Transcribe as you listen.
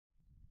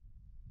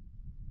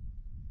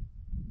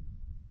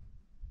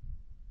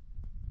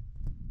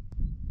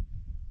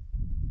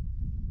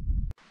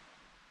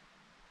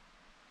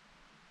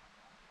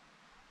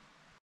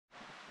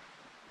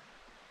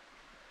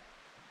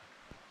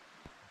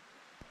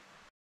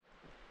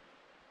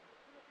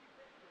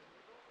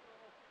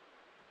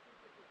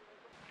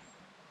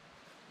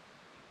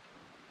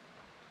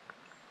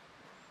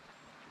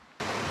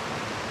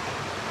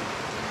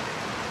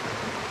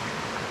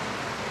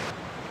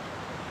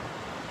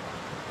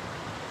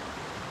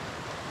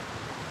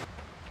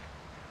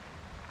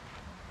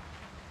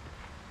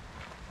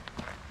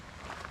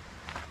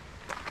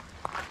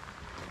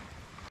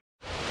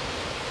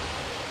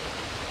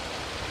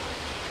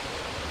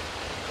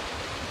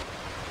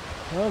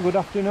Well, good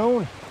afternoon.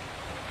 Look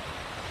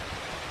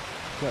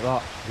at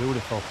that,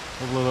 beautiful,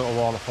 lovely little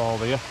waterfall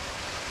there.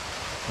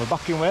 We're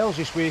back in Wales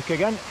this week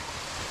again.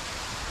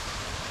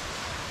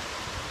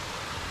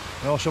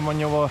 I know someone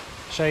you were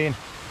saying,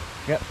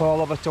 get Paul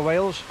over to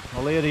Wales.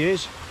 Well, here he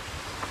is.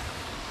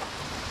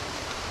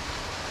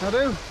 I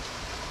do.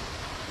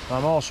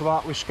 I'm also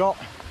out with Scott,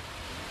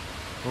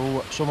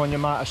 who someone you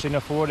might have seen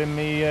before in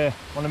me,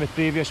 one of my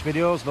previous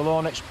videos, the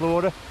Lone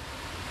Explorer.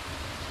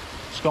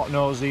 Scott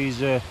knows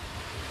these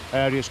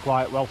areas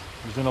quite well.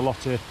 He's done a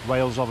lot of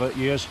Wales over the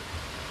years.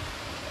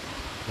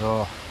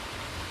 So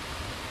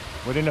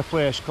we're in a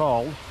place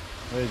called,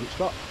 where is it,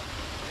 Scott?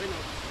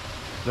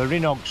 Rhinog. The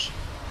Rhinogs,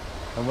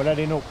 and we're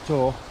heading up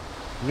to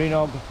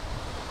Rhinog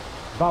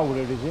Fawr,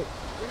 is it?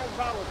 Rhinog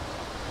Fawr.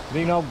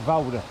 Rhinog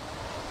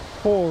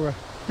Fawr.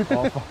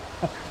 Fawr.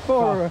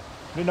 Fawr.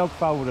 Rhinog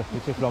Fawr,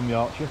 if you're from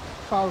Yorkshire.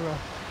 Fawr.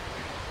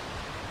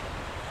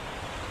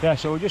 Yeah,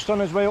 so we're just on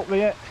his way up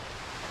there.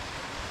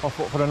 Off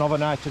up for another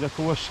night to the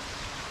course.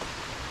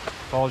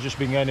 Paul's just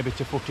been getting a bit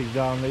of footage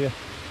down there.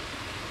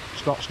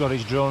 Scott's got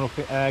his drone up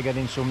in air,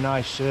 getting some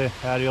nice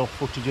aerial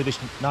footage of this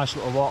nice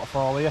little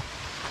waterfall here.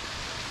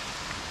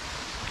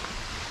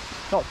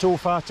 Not too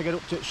far to get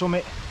up to the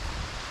summit.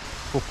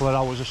 A couple of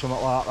hours or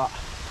something like that.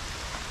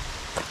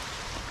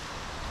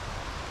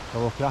 So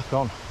we'll crack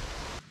on.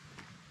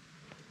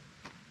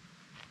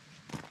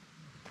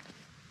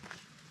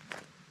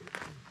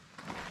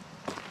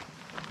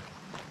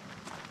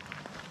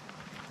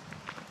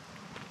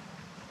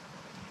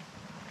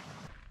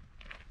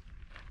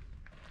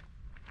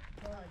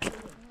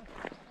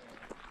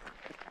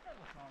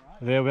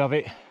 There we have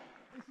it,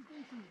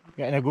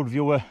 getting a good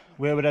view of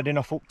where we're heading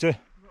off up to.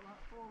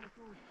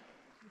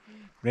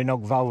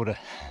 Rhinog Fawr.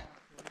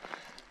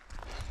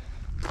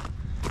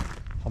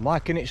 I'm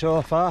liking it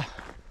so far,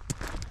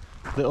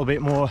 a little bit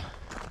more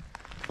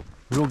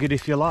rugged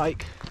if you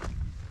like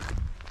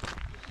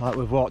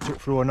we've walked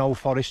up through an old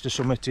forest or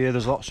something here.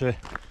 There's lots of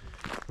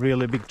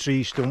really big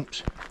tree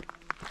stumps,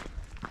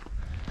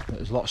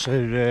 there's lots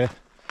of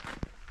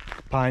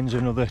pines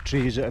and other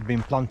trees that have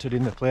been planted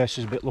in the place.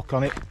 There's a bit look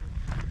on it.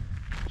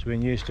 So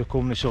in years to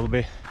come this will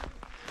be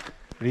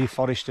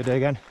reforested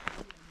again.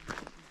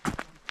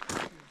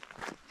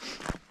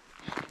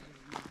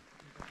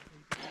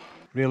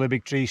 Really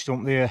big tree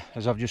stump there,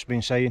 as I've just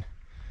been saying.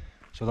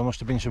 So there must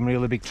have been some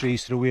really big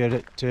trees through here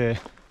at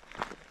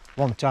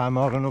one time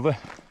or another.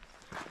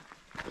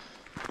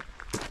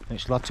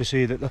 It's glad to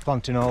see that they're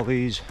planting all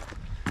these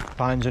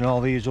pines and all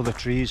these other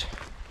trees.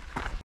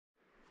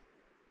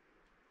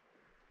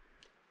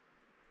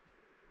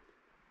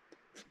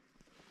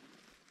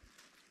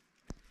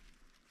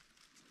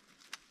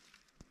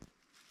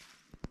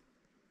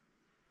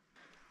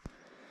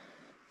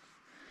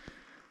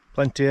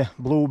 Plenty of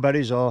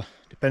blueberries, or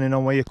depending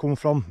on where you come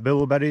from,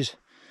 bilberries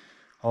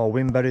or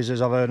windberries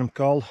as I've heard them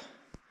called.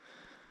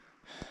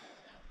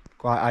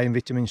 Quite high in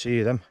vitamin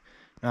C, them,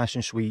 nice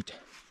and sweet.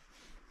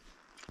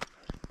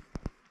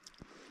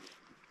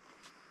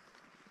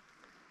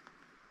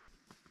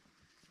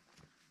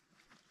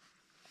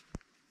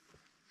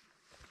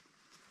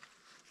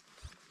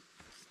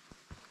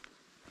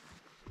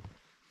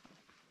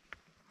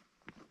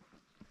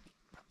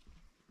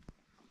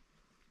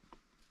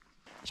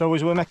 So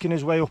as we're making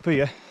his way up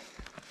here,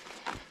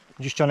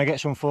 I'm just trying to get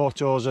some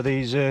photos of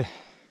these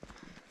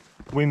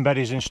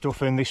windberries and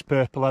stuff in this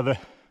purple heather,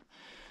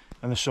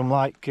 and there's some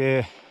like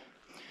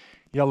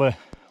yellow,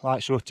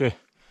 like sort of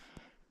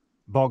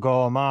bog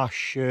or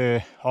marsh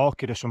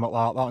orchid or something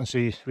like that, and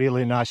see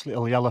really nice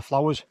little yellow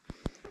flowers.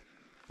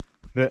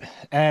 But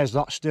air's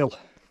that still,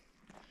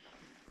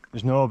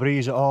 there's no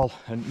breeze at all,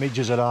 and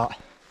midges are out.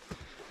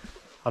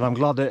 And I'm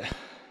glad that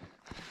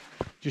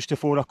just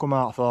before I come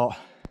out I thought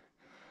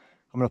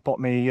I'm going to put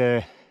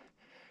my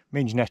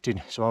minge net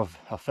in, so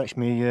I've fetched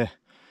my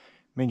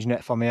minge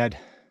net for my head.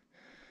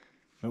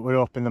 But we're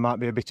hoping there might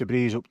be a bit of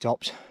breeze up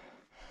tops.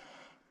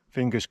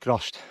 Fingers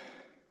crossed.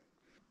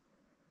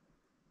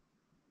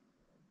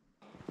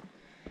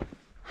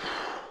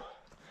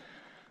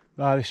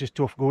 Ah, this is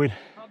tough going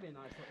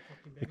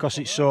because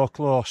it's so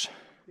close.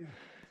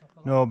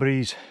 No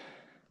breeze.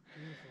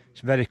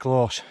 It's very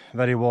close,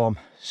 very warm,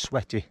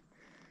 sweaty.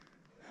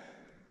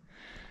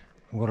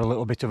 We've got a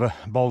little bit of a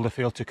boulder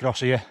field to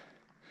cross here.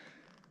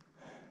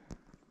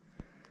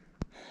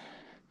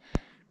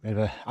 Bit of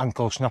an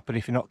ankle snapper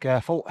if you're not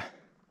careful.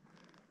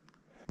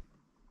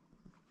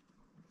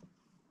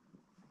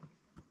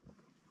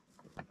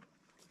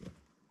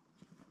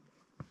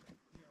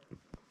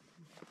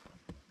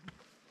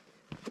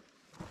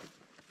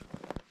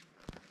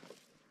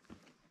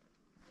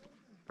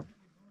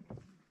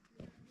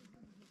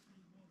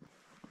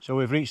 So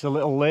we've reached a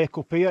little lake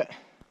up here,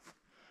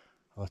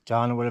 or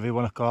town, or whatever you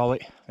want to call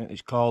it. I think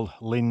it's called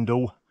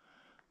Lindu.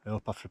 I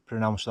hope I've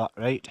pronounced that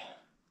right.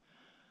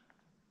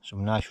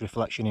 Some nice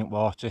reflection in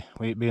water.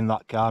 With it being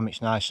that calm,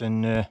 it's nice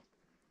and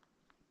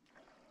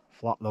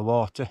flat, the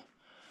water.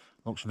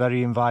 Looks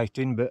very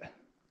inviting, but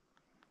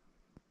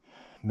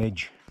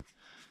midge.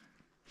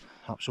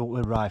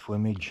 Absolutely rife with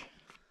midge.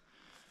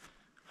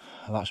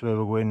 That's where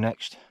we're going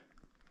next.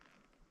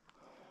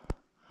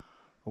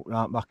 Up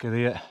right back of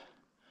there,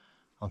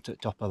 onto the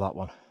top of that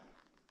one.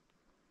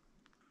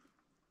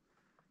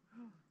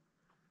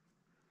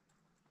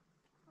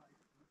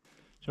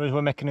 So as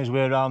we're making our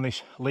way around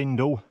this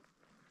lindow,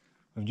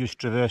 we've just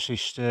traversed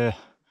this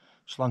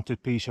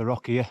slanted piece of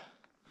rock here.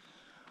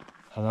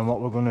 And then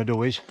what we're going to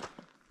do is,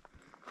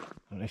 I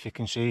don't know if you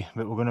can see,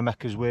 but we're going to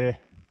make our way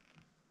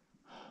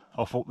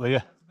off up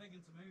there.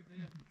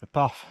 The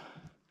path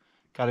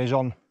carries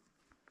on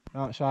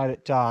outside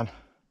at Tarn,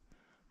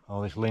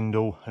 all this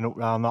lindow, and up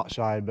round that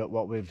side, but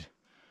what we've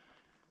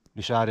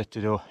decided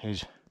to do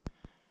is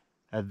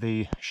head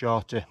the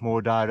shorter,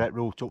 more direct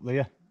route up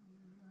there.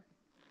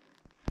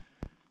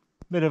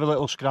 Bit of a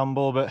little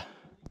scramble, but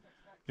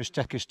just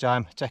take his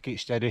time, take it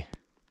steady.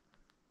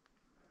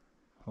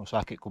 Looks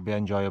like it could be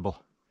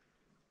enjoyable.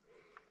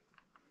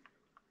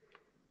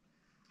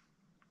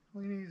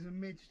 All you need is a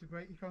midge to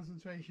break your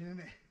concentration,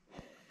 innit?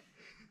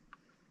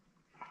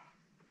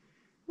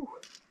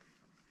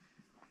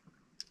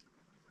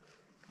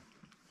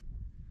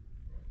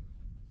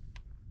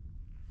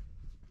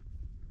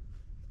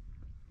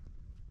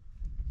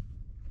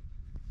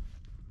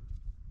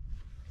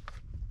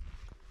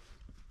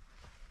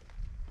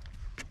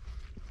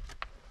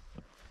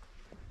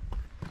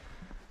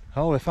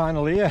 Oh, we're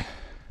finally here.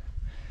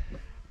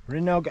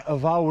 Rhinog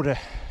Avowed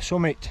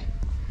summit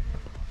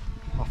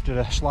after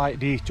a slight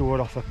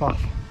detour off the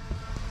path.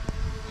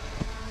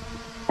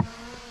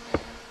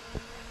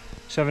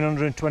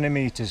 720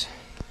 metres.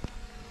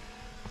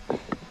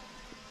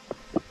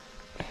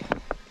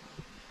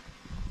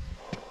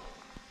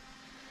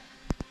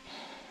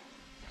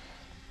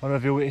 What a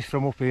view it is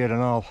from up here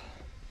and all.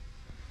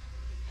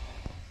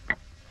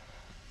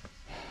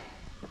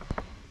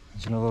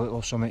 There's another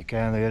little summit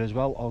cairn there as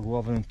well. I'll go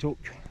over and touch.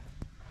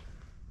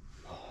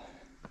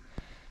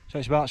 So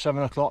it's about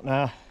 7 o'clock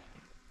now.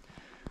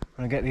 I'm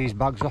going to get these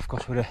bags off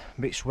because we're a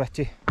bit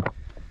sweaty.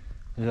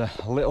 There's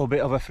a little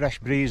bit of a fresh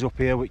breeze up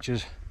here which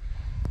is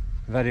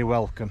very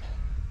welcome,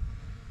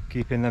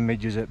 keeping the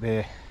midges at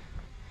bay.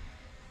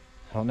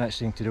 So the next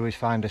thing to do is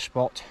find a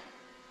spot,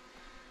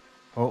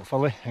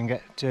 hopefully, and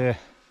get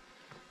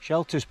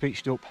shelters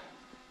pitched up.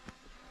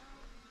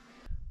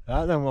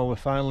 Right then, well, we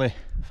finally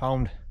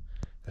found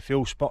a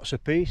few spots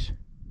apiece.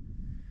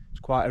 It's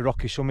quite a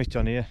rocky summit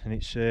on here, and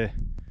it's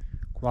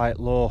quite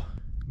low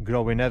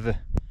growing heather,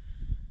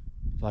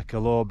 like a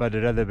low bed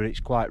of heather, but it's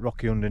quite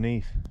rocky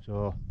underneath.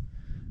 So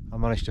I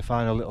managed to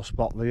find a little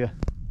spot there.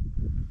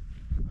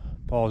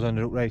 Paul's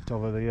ended up right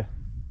over there,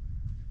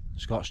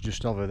 Scott's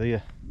just over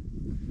there.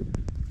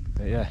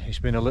 But yeah, it's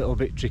been a little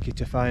bit tricky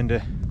to find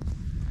a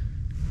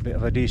bit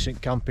of a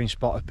decent camping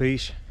spot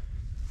apiece.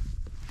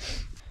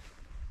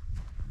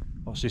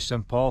 What's this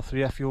then, Paul?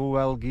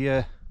 3FUL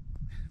gear?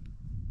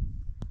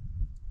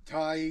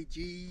 Tai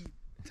G,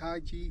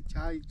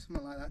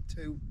 something like that,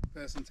 2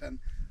 person 10.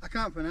 I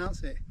can't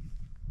pronounce it.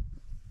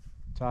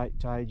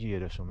 Tai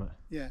gear or something?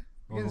 Yeah,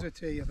 begins with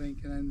T, I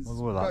think, and then we'll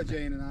go with got a that.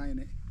 J and an I in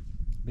it.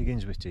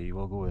 Begins with T,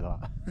 we'll go with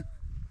that.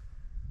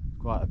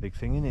 Quite a big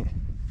thing, isn't it?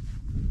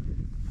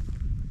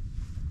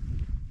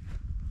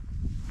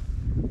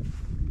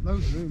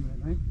 Loads of room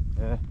in it, mate.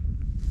 Yeah.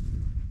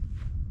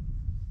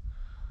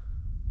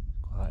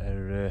 Quite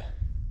a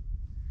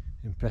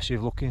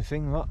impressive looking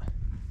thing, that.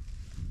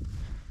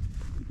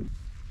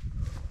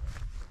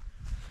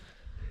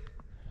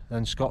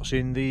 Then Scott's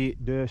in the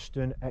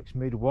Durston X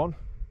Mid 1.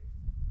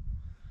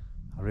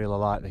 I really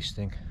like this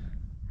thing.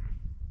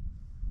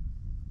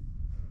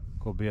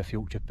 Could be a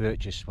future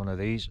purchase, one of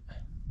these.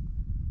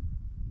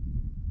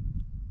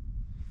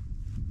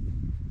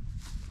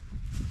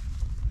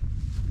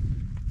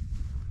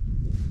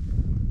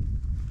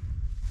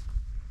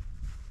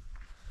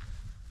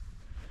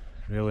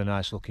 Really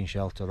nice looking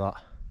shelter, that.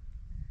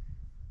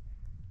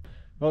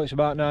 Well, it's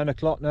about 9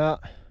 o'clock now.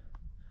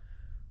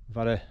 We've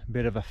had a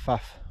bit of a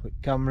faff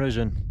with cameras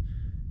and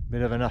a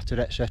bit of a natter,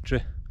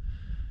 etc.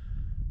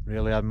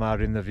 Really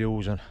admiring the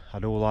views, and I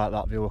do like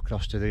that view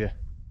across to there.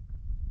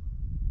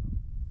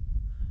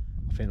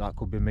 I think that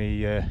could be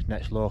my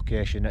next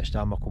location next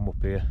time I come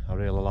up here. I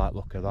really like the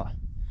look of that.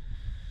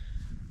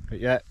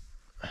 But yeah,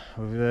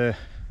 we've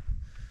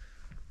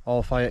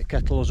all fire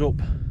kettles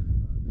up.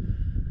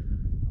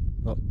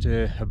 Got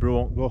a brew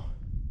on go.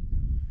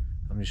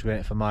 I'm just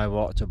waiting for my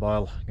water to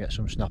boil, get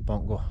some snap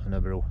on go and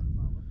a brew.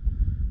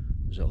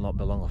 Because it'll not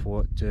be long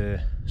before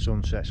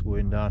sunset's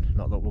going down.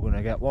 Not that we're going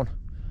to get one.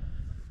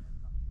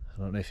 I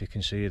don't know if you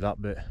can see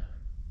that, but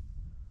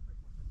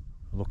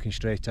looking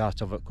straight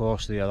out of it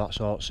course there,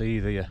 that's all sea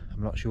there.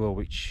 I'm not sure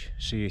which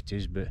sea it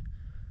is, but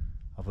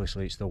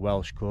obviously it's the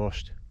Welsh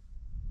coast.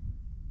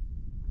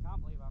 I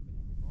can't believe I've been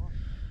here before.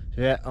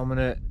 So yeah, I'm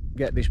gonna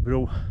get this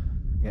brew,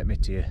 get me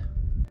tea.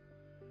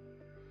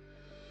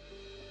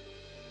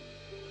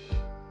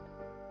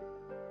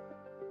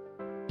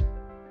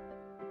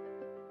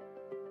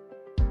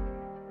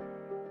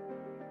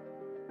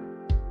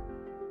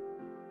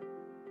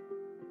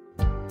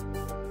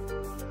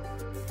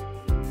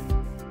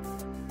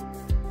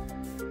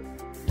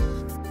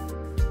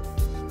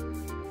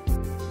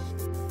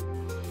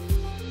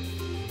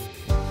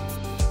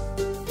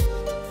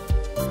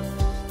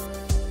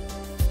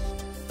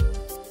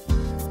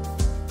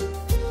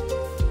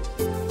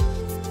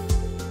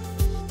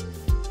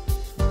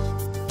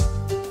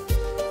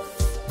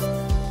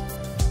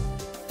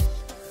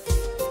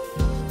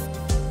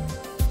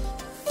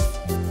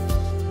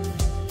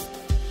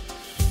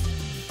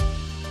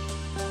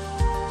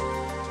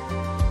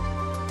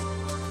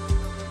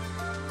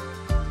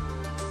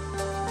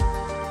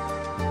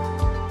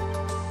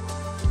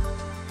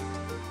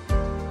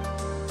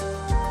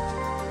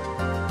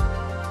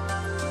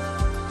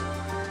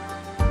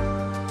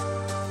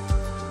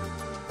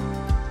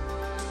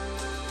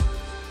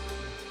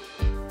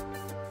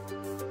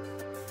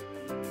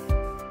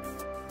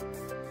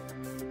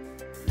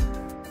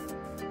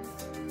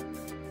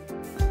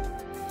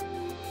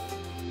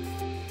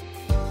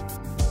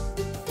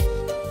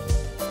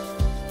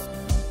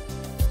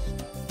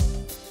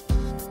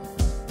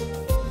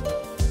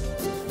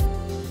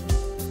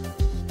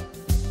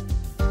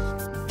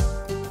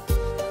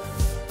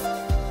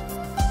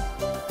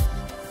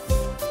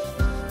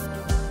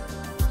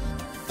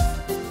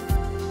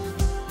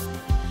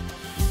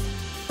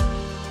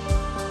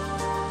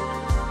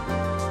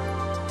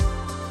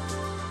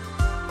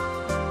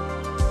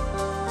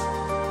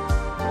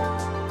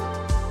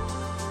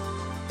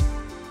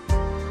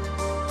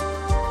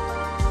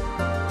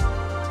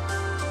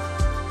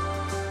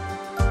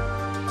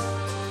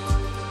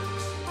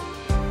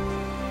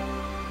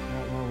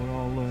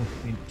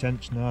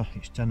 tents now.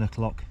 It's 10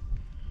 o'clock.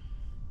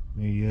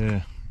 We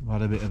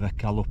had a bit of a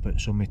callop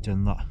at summit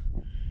and that,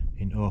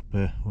 in hope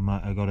we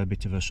might have got a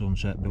bit of a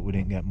sunset, but we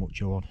didn't get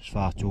much on. It's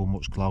far too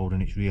much cloud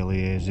and it's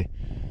really hazy.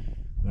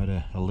 We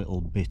had a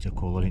little bit of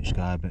colour in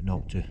sky, but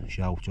not to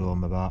shout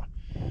home about.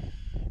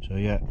 So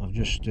yeah, I've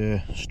just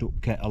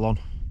stuck kettle on,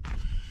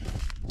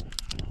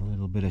 a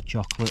little bit of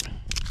chocolate,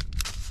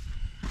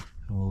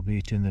 and we'll be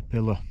eating the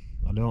pillow.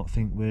 I don't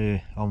think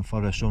we're on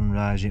for a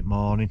sunrise in the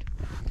morning.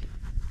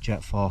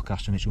 Check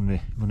forecast and it's going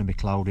to be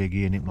cloudy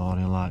again in the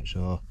morning, like,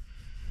 so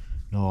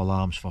no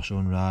alarms for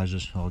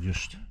sunrises. I'll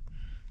just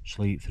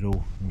sleep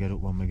through and get up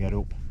when we get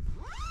up.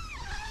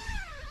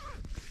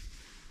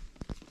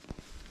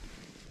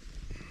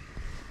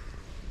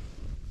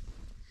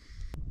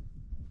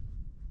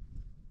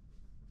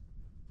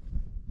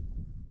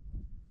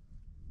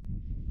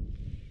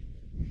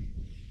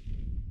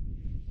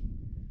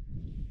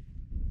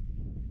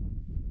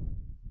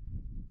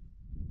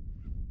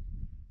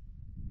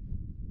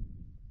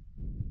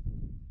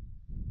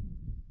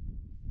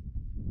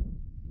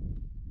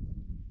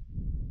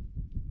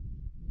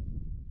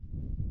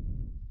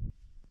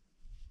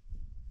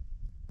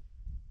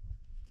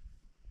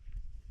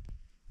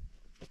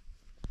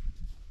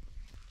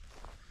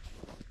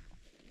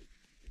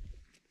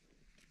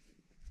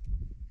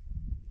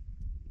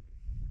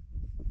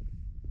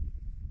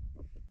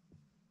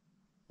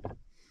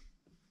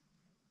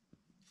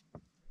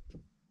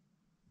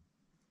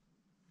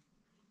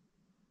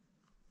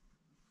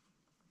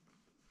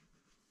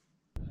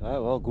 Right,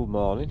 well, good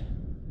morning.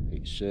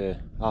 It's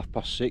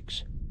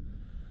 6:30.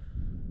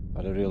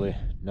 Had a really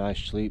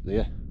nice sleep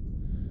there.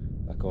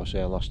 Like I was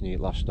saying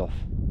last off,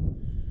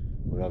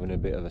 we're having a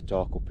bit of a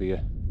talk up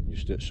here,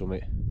 just at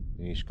summit,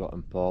 me, Scott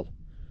and Paul.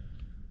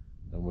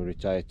 And we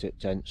retired to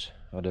tents,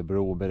 had a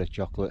brew, a bit of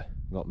chocolate,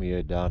 got my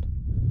head down.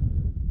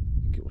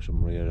 I think it was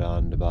somewhere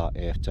around about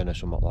 10 or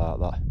something like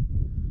that.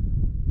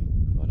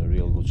 Had a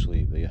real good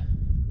sleep there,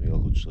 real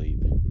good sleep.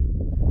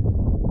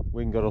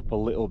 Wind got up a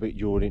little bit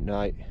during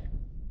night.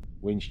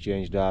 Wind's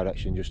changed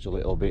direction just a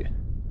little bit,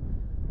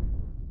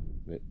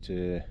 but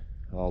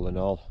all in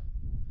all,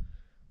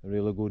 a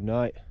really good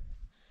night.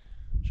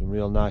 Some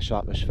real nice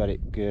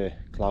atmospheric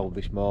cloud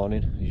this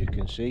morning, as you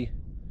can see.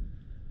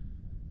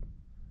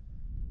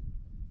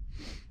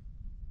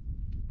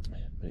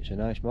 But it's a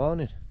nice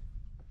morning.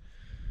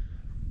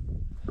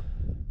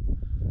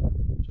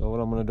 So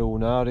what I'm going to do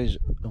now is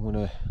I'm going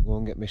to go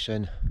and get my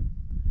son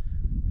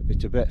a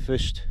bit of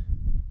breakfast,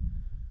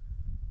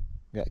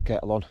 get a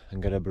kettle on and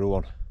get a brew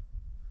on.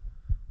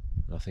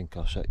 I think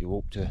I'll set you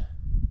up to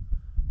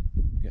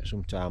get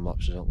some time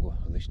lapses on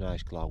this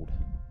nice cloud.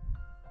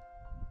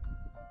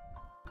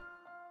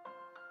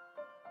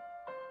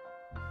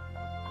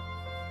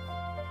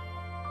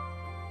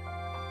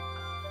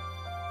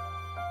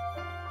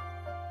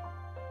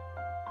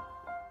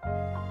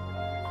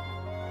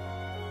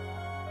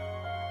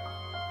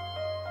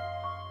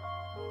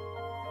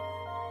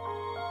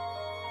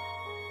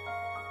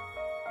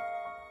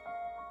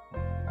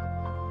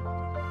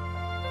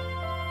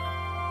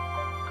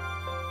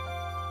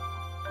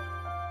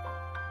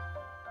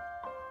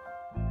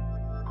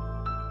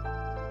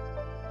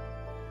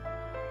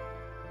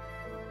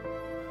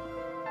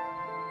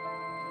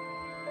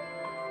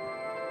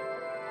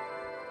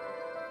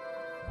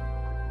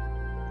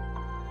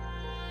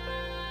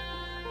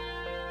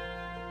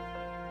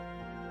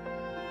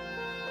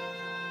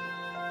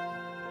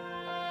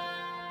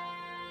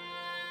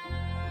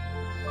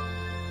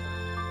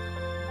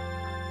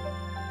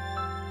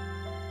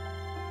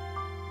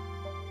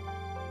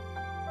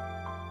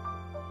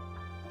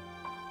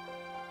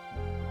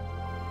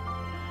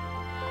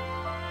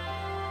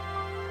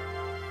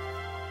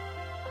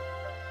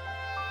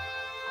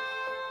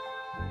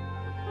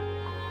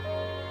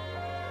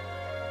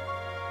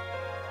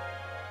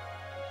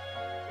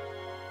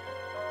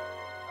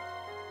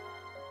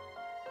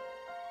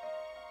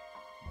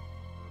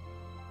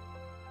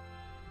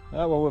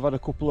 Well, we've had a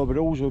couple of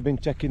brews, we've been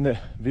taking the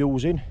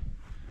views in.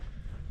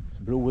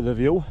 Brew with a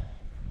view.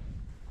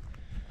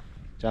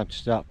 Time to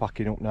start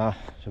packing up now.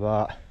 It's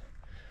about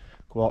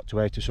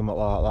 7:15 or something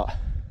like that.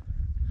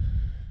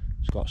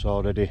 Scott's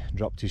already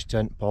dropped his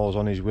tent, Paul's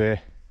on his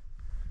way.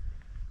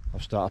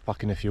 I've started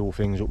packing a few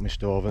things up my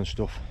stove and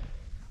stuff.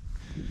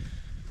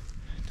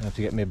 Time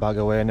to get my bag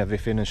away and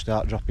everything and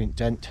start dropping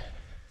tent.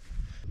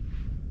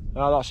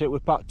 Now that's it, we're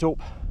packed up,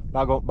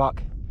 bag up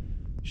back,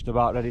 just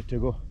about ready to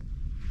go.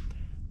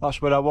 That's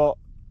where I want,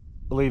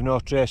 leave no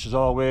trace as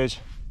always.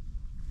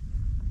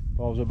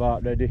 Paul's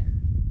about ready.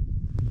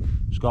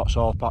 Scott's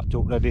all packed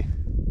up ready.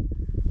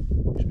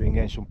 Just been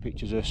getting some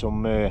pictures of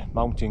some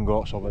mountain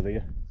goats over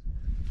there.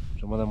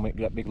 Some of them with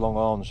great big long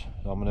horns.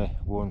 So I'm going to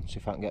go and see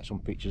if I can get some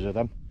pictures of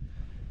them.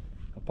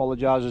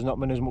 Apologise, there's not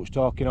been as much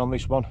talking on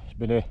this one. It's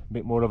been a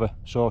bit more of a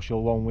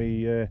social one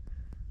with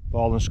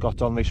Paul and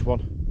Scott on this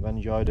one. I've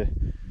enjoyed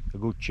a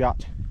good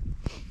chat.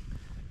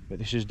 But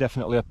this is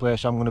definitely a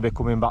place I'm going to be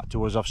coming back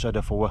to, as I've said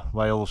before.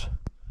 Wales.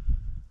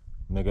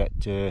 I'm going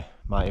to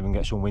might even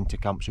get some winter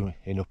camps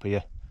in up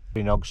here.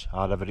 Rhinogs,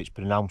 however it's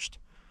pronounced.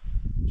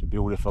 It's a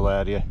beautiful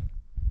area,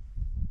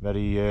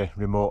 very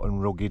remote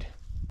and rugged.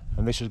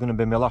 And this is going to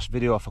be my last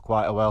video for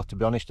quite a while, to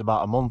be honest,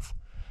 about a month.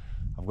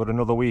 I've got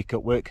another week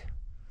at work,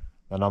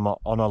 then I'm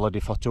on holiday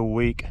for 2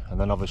 weeks, and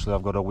then obviously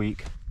I've got a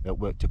week at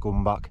work to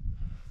come back,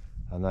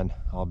 and then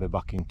I'll be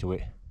back into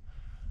it.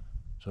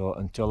 So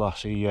until I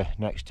see you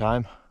next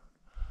time,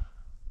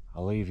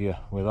 I'll leave you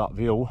with that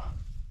view.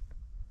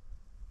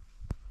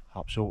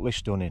 Absolutely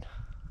stunning.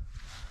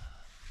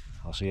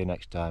 I'll see you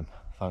next time.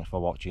 Thanks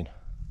for watching.